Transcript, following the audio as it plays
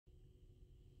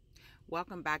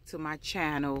Welcome back to my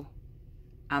channel.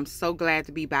 I'm so glad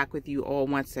to be back with you all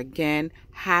once again.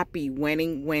 Happy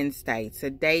Winning Wednesday.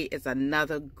 Today is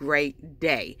another great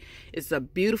day. It's a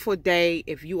beautiful day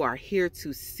if you are here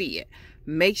to see it.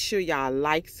 Make sure y'all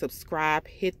like, subscribe,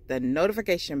 hit the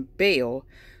notification bell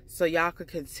so y'all can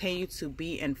continue to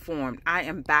be informed. I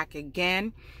am back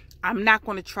again. I'm not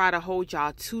going to try to hold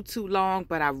y'all too long,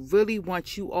 but I really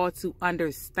want you all to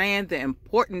understand the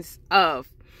importance of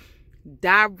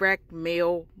direct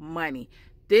mail money.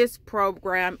 This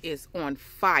program is on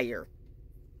fire.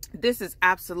 This is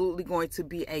absolutely going to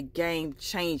be a game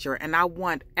changer, and I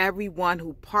want everyone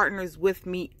who partners with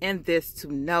me in this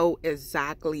to know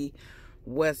exactly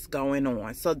what's going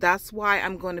on. So that's why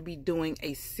I'm going to be doing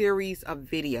a series of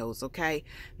videos, okay?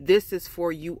 This is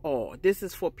for you all. This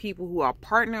is for people who are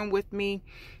partnering with me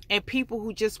and people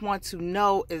who just want to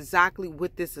know exactly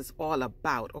what this is all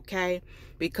about, okay?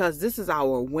 Because this is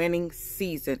our winning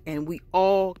season and we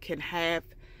all can have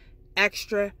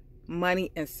extra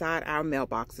money inside our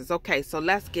mailboxes. Okay, so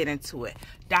let's get into it.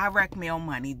 Direct mail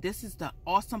money. This is the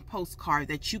awesome postcard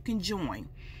that you can join.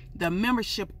 The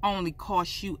membership only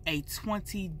costs you a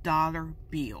 $20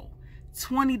 bill.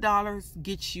 $20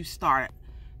 gets you started.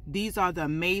 These are the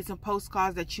amazing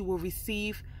postcards that you will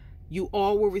receive. You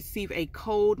all will receive a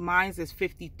code. Mine is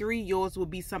 53. Yours will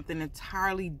be something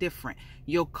entirely different.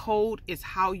 Your code is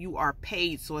how you are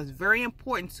paid. So it's very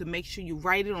important to make sure you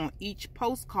write it on each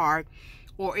postcard,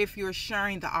 or if you're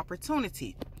sharing the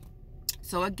opportunity.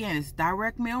 So again, it's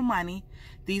direct mail money.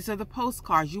 These are the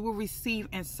postcards you will receive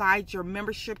inside your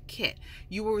membership kit.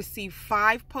 You will receive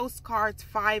 5 postcards,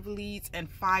 5 leads, and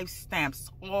 5 stamps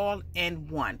all in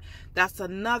one. That's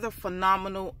another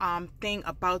phenomenal thing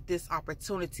about this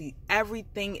opportunity.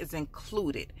 Everything is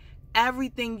included.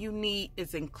 Everything you need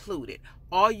is included.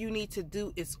 All you need to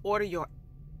do is order your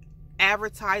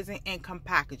advertising income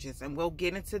packages, and we'll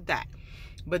get into that.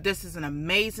 But this is an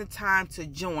amazing time to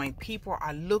join. People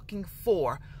are looking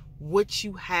for what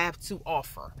you have to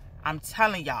offer. I'm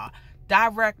telling y'all,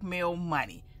 direct mail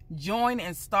money. Join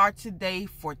and start today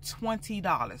for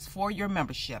 $20 for your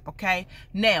membership, okay?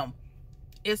 Now,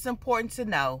 it's important to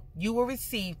know you will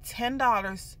receive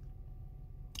 $10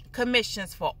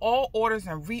 commissions for all orders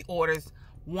and reorders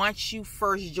once you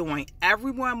first join.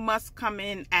 Everyone must come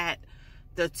in at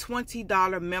the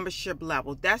 $20 membership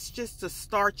level. That's just to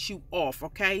start you off,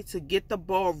 okay, to get the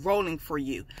ball rolling for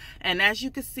you. And as you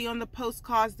can see on the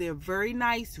postcards, they're very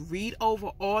nice. Read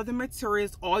over all the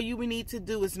materials. All you will need to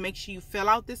do is make sure you fill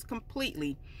out this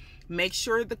completely. Make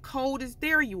sure the code is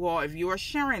there, you all, if you are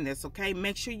sharing this, okay?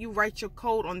 Make sure you write your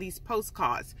code on these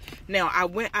postcards. Now,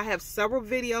 I have several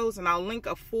videos, and I'll link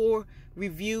a full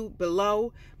review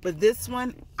below, but this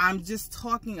one, I'm just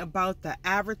talking about the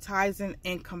advertising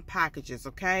income packages,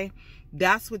 okay?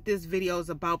 That's what this video is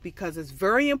about, because it's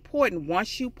very important.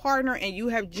 Once you partner and you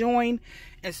have joined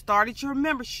and started your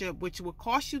membership, which will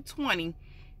cost you $20,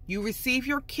 you receive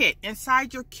your kit.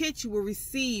 Inside your kit, you will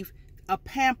receive a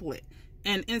pamphlet.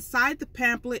 And inside the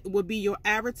pamphlet will be your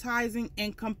advertising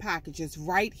income packages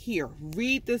right here.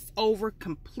 Read this over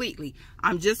completely.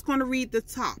 I'm just going to read the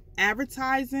top.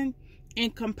 Advertising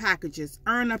income packages.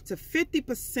 Earn up to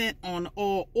 50% on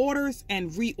all orders and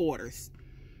reorders.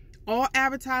 All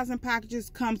advertising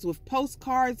packages comes with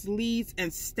postcards, leads,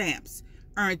 and stamps.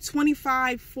 Earn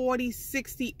 $25, $40,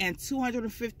 $60, and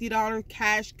 $250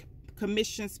 cash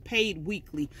commissions paid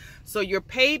weekly. So you're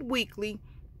paid weekly.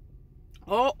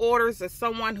 All orders are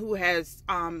someone who has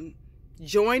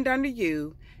joined under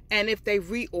you, and if they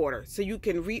reorder. So you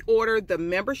can reorder the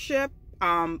membership.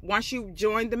 Once you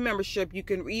join the membership, you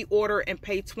can reorder and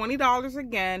pay $20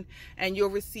 again, and you'll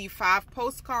receive 5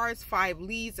 postcards, 5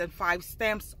 leads, and 5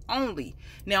 stamps only.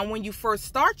 Now, when you first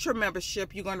start your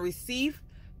membership, you're going to receive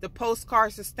the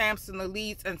postcards, the stamps, and the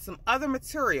leads, and some other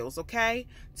materials, okay,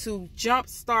 to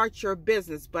jumpstart your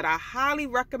business. But I highly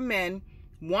recommend,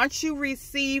 once you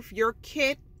receive your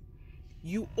kit,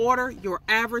 you order your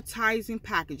advertising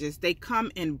packages. They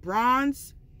come in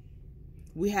bronze,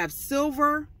 we have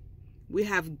silver, we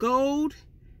have gold,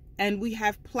 and we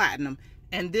have platinum.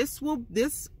 And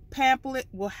this pamphlet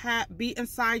will be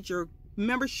inside your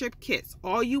membership kits.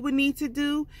 All you would need to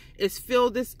do is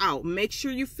fill this out. Make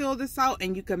sure you fill this out,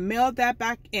 and you can mail that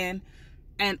back in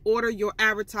and order your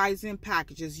advertising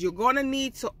packages. You're going to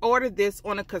need to order this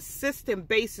on a consistent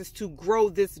basis to grow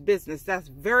this business. That's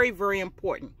very, very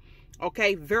important.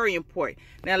 Okay, very important.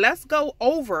 Now let's go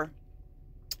over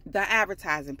the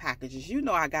advertising packages. You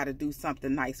know I got to do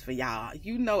something nice for y'all.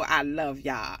 You know I love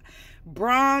y'all.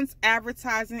 Bronze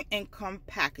advertising income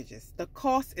packages. The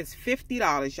cost is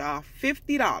 $50, y'all.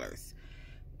 $50.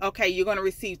 Okay, you're going to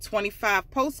receive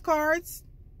 25 postcards,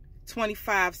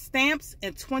 25 stamps,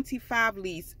 and 25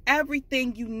 leads.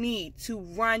 Everything you need to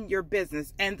run your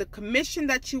business. And the commission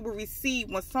that you will receive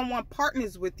when someone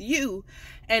partners with you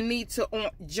and need to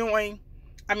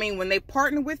when they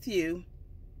partner with you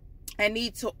and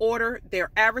need to order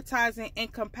their advertising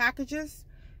income packages,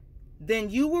 then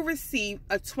you will receive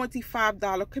a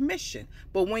 $25 commission.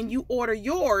 But when you order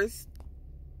yours,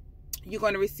 you're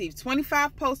going to receive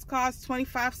 25 postcards,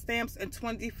 25 stamps, and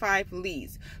 25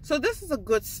 leads. So this is a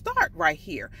good start right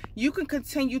here. You can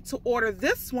continue to order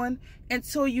this one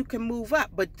until you can move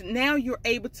up. But now you're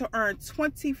able to earn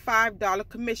 $25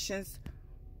 commissions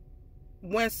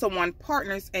when someone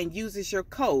partners and uses your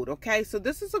code. Okay, so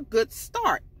this is a good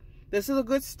start. This is a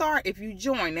good start if you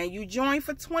join. Now you join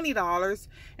for $20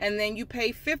 and then you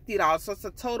pay $50. So it's a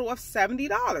total of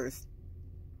 $70.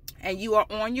 And you are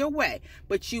on your way.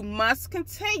 But you must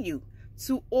continue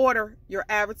to order your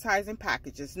advertising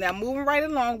packages. Now moving right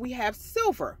along, we have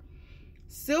silver.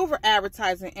 Silver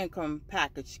advertising income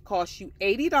package costs you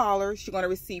 $80. You're going to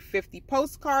receive 50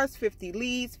 postcards, 50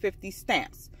 leads, 50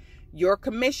 stamps. Your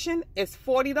commission is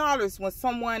 $40 when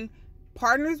someone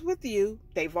partners with you.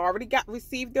 They've already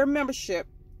received their membership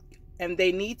and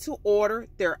they need to order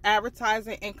their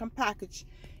advertising income package.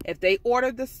 If they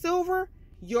order the silver,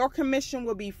 your commission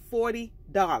will be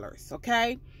 $40.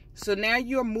 Okay, so now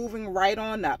you're moving right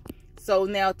on up. So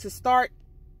now to start,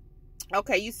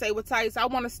 okay, you say, well, Tyece, I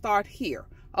want to start here.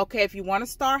 Okay, if you want to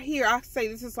start here, I say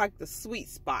this is like the sweet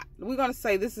spot. We're going to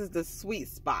say this is the sweet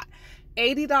spot.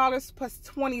 $80 plus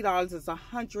 $20 is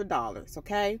 $100.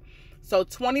 Okay, so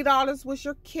 $20 was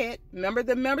your kit. Remember,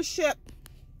 the membership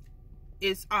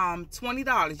is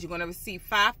 $20. You're going to receive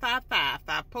 5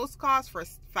 postcards for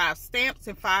 5 stamps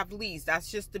and 5 leads. That's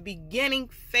just the beginning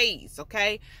phase.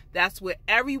 Okay, that's where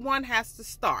everyone has to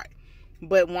start.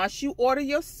 But once you order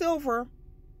your silver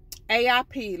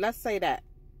AIP, let's say that,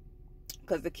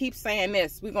 because they keep saying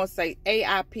this, we're going to say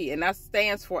AIP, and that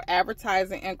stands for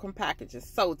advertising income packages.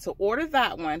 So to order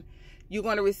that one, you're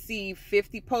going to receive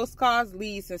 50 postcards,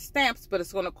 leads, and stamps, but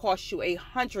it's going to cost you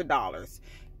 $100.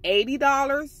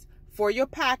 $80 for your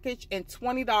package and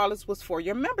 $20 was for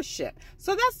your membership.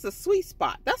 So that's the sweet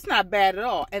spot. That's not bad at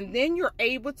all. And then you're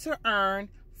able to earn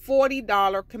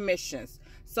 $40 commissions.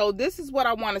 So this is what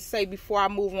I want to say before I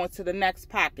move on to the next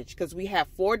package, because we have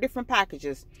 4 different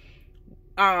packages.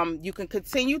 You can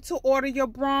continue to order your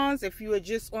bronze if you are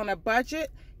just on a budget.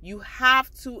 You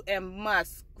have to and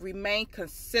must remain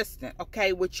consistent,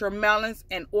 okay, with your mailings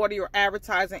and order your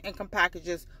advertising income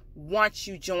packages once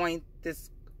you join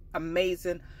this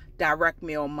amazing direct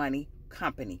mail money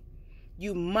company.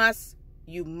 You must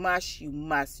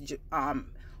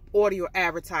order your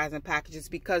advertising packages,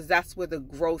 because that's where the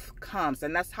growth comes,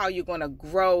 and that's how you're going to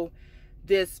grow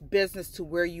this business to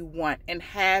where you want and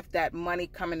have that money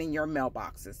coming in your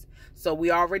mailboxes. So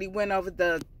we already went over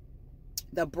the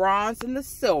bronze and the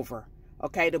silver.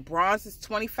 Okay, the bronze is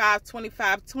 25,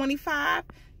 25, 25.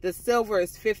 The silver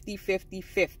is 50, 50,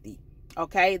 50.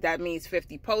 Okay, that means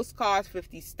 50 postcards,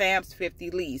 50 stamps, 50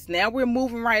 leads. Now we're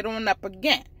moving right on up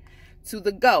again to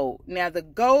the gold. Now the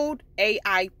gold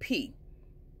AIP,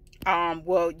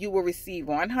 well, you will receive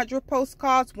 100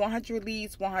 postcards, 100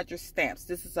 leads, 100 stamps.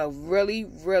 This is a really,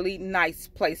 really nice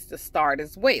place to start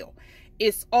as well.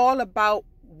 It's all about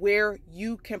where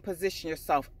you can position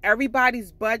yourself.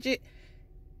 Everybody's budget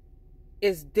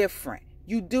is different.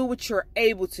 You do what you're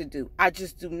able to do. I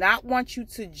just do not want you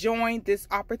to join this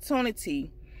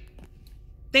opportunity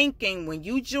thinking when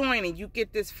you join and you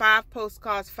get this 5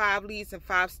 postcards, 5 leads, and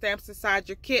 5 stamps inside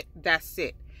your kit, that's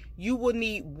it. You will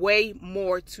need way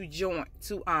more to join,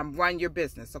 to run your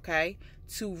business, okay?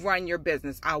 To run your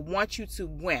business. I want you to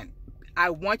win. I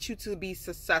want you to be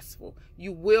successful.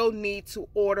 You will need to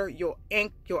order your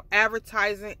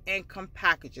advertising income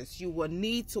packages. You will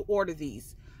need to order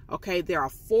these. Okay, there are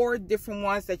 4 different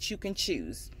ones that you can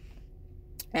choose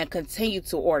and continue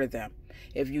to order them.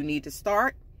 If you need to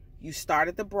start, you start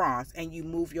at the bronze and you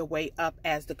move your way up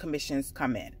as the commissions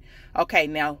come in. Okay,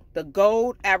 now the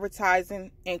gold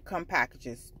advertising income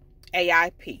packages,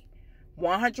 AIP,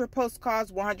 100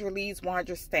 postcards, 100 leads,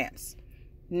 100 stamps.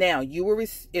 Now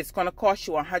it's going to cost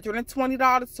you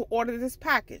 $120 to order this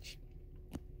package.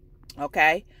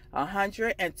 Okay,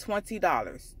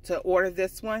 $120 to order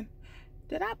this one.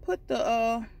 Did I put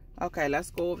the, okay,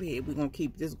 let's go over here. We're going to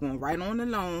keep this going right on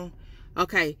along.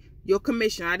 Okay, your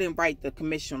commission, I didn't write the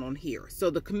commission on here. So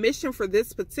the commission for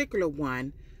this particular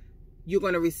one, you're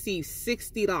going to receive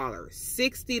 $60.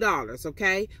 $60,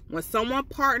 okay? When someone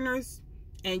partners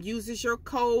and uses your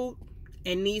code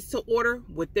and needs to order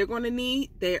what they're going to need,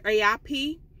 their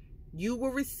AIP, you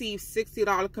will receive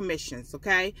 $60 commissions,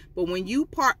 okay? But when you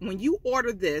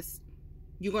order this,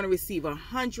 you're going to receive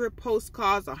 100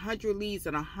 postcards, 100 leads,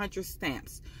 and 100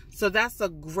 stamps. So that's a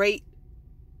great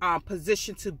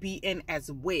position to be in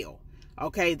as well.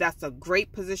 Okay, that's a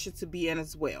great position to be in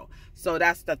as well. So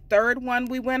that's the third one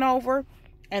we went over.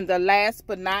 And the last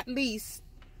but not least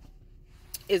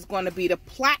is going to be the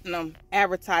platinum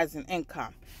advertising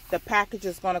income. The package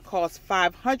is going to cost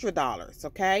 $500,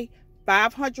 okay?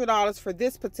 $500 for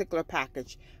this particular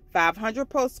package. 500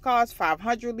 postcards,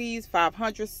 500 leads,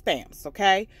 500 stamps,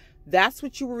 okay? That's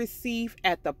what you will receive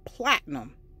at the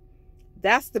platinum.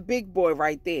 That's the big boy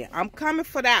right there. I'm coming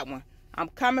for that one. I'm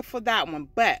coming for that one.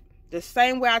 But the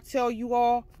same way I tell you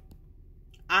all,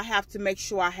 I have to make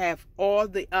sure I have all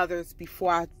the others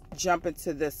before I jump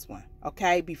into this one,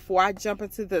 okay? Before I jump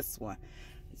into this one.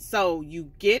 So you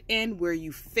get in where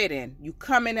you fit in. You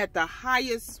come in at the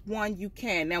highest one you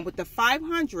can. Now with the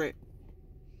 500,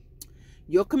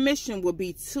 your commission will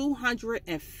be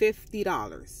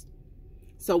 $250.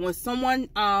 So when someone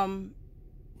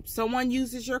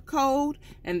uses your code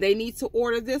and they need to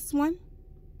order this one,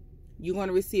 you're going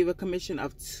to receive a commission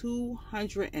of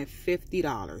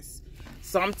 $250.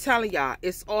 So I'm telling y'all,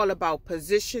 it's all about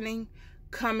positioning,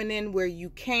 coming in where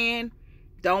you can.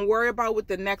 Don't worry about what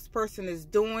the next person is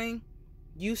doing.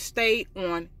 You stay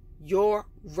on your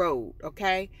road,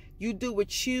 okay? You do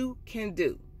what you can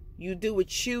do. You do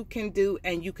what you can do,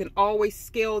 and you can always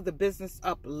scale the business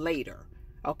up later,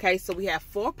 okay? So we have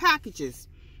 4 packages.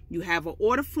 You have an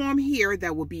order form here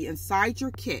that will be inside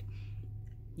your kit.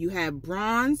 You have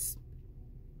bronze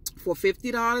for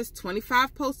 $50,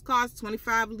 25 postcards,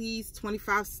 25 leads,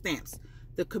 25 stamps.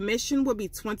 The commission will be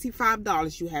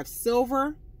 $25. You have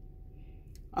silver.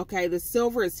 Okay, the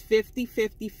silver is 50,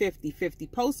 50, 50. 50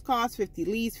 postcards, 50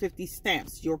 leads, 50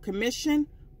 stamps. Your commission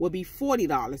will be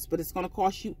 $40, but it's going to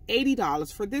cost you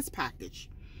 $80 for this package.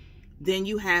 Then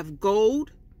you have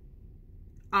gold.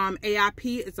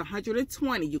 AIP is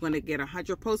 120. You're going to get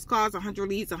 100 postcards, 100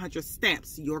 leads, 100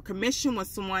 stamps. Your commission when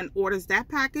someone orders that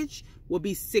package will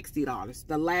be $60.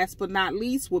 The last but not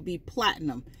least will be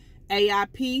platinum.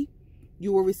 AIP,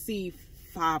 you will receive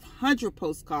 500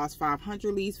 postcards,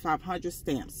 500 leads, 500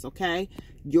 stamps, okay?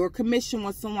 Your commission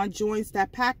when someone joins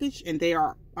that package and they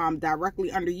are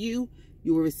directly under you,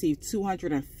 you will receive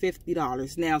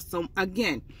 $250. Now,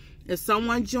 again, if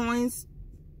someone joins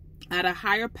at a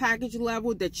higher package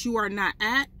level that you are not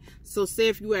at, so say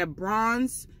if you have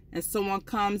bronze and someone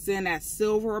comes in at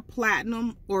silver,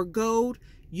 platinum, or gold,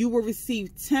 you will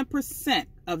receive 10%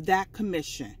 of that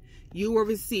commission. You will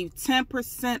receive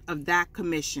 10% of that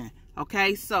commission.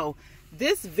 Okay, so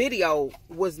this video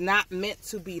was not meant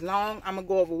to be long. I'm gonna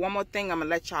go over one more thing. I'm gonna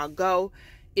let y'all go.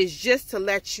 It's just to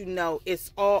let you know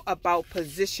it's all about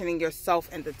positioning yourself,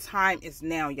 and the time is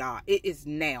now, y'all. It is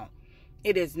now.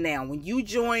 It is now. When you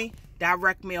join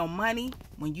Direct Mail Money,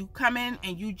 when you come in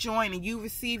and you join and you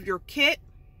receive your kit,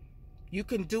 you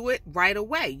can do it right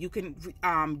away. You can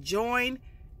join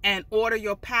and order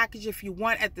your package if you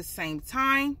want at the same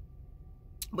time,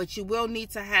 but you will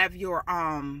need to have your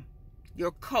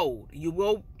code. You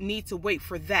will need to wait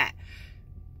for that.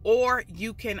 Or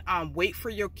you can wait for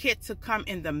your kit to come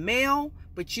in the mail,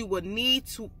 but you will need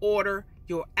to order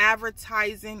your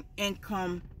advertising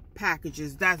income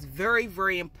packages. That's very,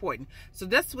 very important. So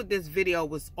that's what this video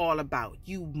was all about.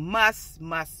 You must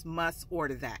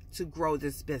order that to grow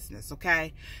this business,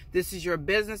 okay? This is your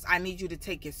business. I need you to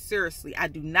take it seriously. I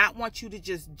do not want you to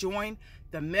just join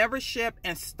the membership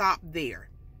and stop there.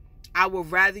 I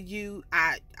would rather you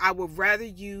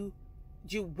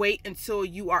wait until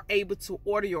you are able to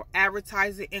order your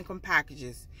advertising income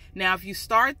packages. Now, if you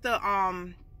start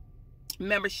the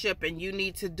membership and you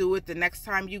need to do it the next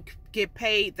time you get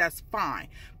paid, that's fine.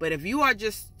 But if you are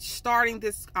just starting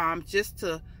this just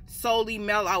to solely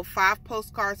mail out 5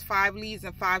 postcards, 5 leads,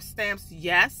 and 5 stamps,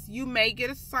 yes, you may get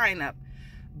a sign up,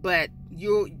 but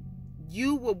you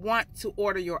will want to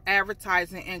order your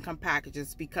advertising income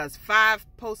packages, because 5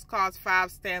 postcards,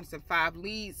 5 stamps, and 5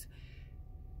 leads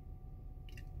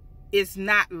is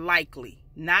not likely.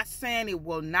 Not saying it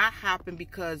will not happen,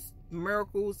 because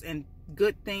miracles and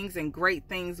good things and great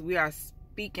things we are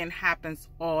speaking happens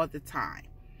all the time.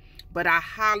 But I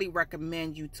highly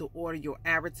recommend you to order your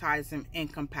advertising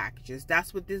income packages.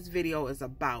 That's what this video is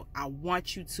about. I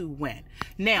want you to win.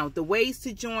 Now, the ways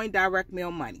to join Direct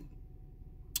Mail Money.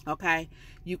 Okay,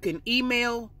 you can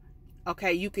email.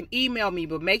 Okay, you can email me,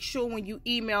 but make sure when you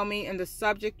email me in the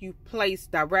subject you place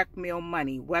Direct Mail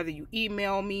Money, whether you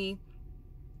email me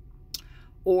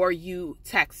or you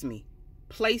text me.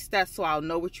 Place that so I'll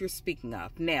know what you're speaking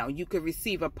of. Now, you could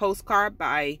receive a postcard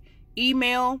by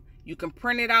email You can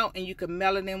print it out and you can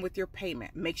mail it in with your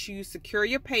payment. Make sure you secure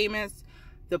your payments.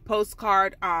 The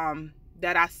postcard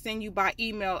that I send you by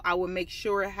email, I will make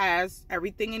sure it has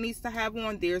everything it needs to have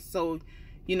on there. So,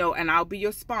 you know, and I'll be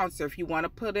your sponsor. If you want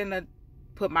to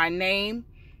put my name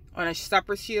on a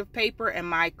separate sheet of paper and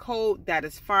my code, that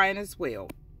is fine as well.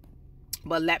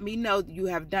 But let me know you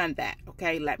have done that,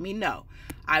 okay? Let me know.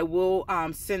 I will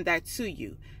send that to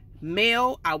you.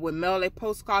 Mail, I will mail a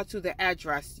postcard to the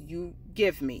address you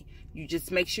give me. You just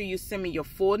make sure you send me your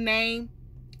full name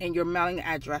and your mailing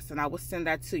address, and I will send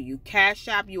that to you. Cash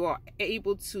App, you are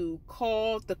able to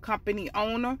call the company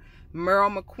owner,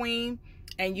 Merle McQueen,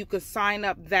 and you can sign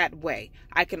up that way.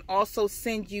 I can also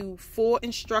send you full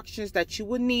instructions that you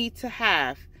will need to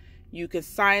have. You can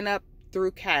sign up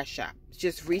through Cash App.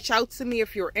 Just reach out to me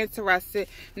if you're interested.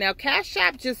 Now, Cash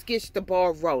App just gets the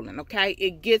ball rolling, okay?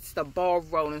 It gets the ball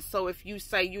rolling. So if you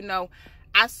say, you know,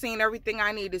 I've seen everything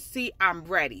I need to see, I'm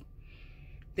ready,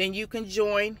 then you can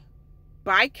join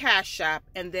by Cash App,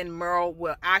 and then Merle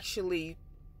will actually,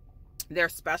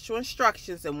 there's special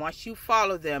instructions, and once you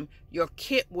follow them, your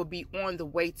kit will be on the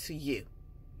way to you.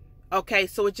 Okay,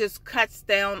 so it just cuts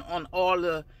down on all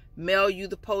the mail you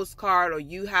the postcard, or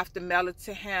you have to mail it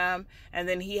to him and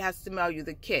then he has to mail you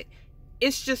the kit.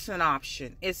 It's just an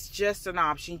option. It's just an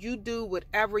option. You do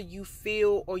whatever you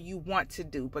feel or you want to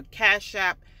do, but Cash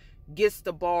App gets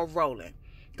the ball rolling,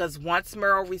 because once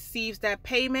Merle receives that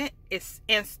payment, it's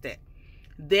instant.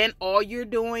 Then all you're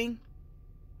doing,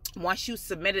 once you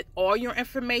submitted all your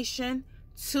information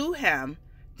to him,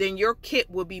 then your kit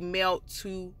will be mailed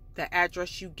to the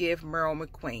address you give Merle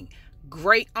McQueen.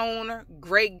 Great owner,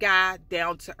 great guy,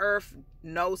 down to earth,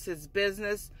 knows his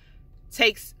business,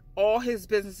 takes all his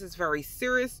businesses very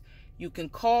serious. You can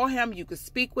call him, you can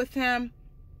speak with him.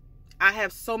 I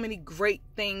have so many great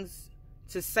things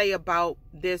to say about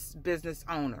this business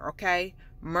owner, okay?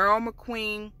 Merle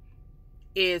McQueen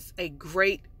is a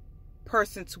great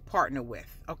person to partner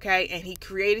with, okay? And he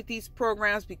created these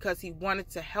programs because he wanted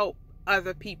to help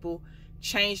other people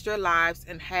change their lives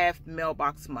and have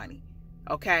mailbox money.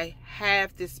 Okay,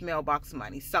 have this mailbox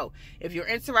money. So if you're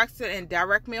interested in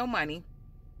direct mail money,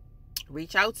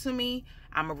 reach out to me.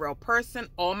 I'm a real person.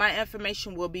 All my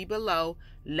information will be below.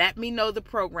 Let me know the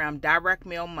program, direct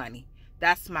mail money.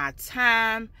 That's my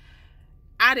time.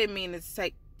 I didn't mean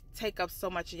to take up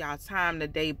so much of y'all time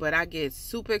today, but I get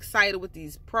super excited with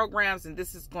these programs, and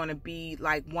this is going to be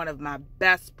like one of my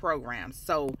best programs.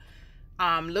 So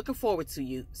I'm looking forward to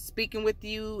you speaking with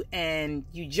you and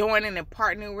you joining and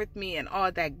partnering with me and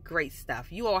all that great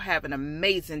stuff. You all have an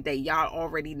amazing day. Y'all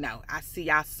already know. I see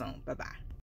y'all soon. Bye-bye.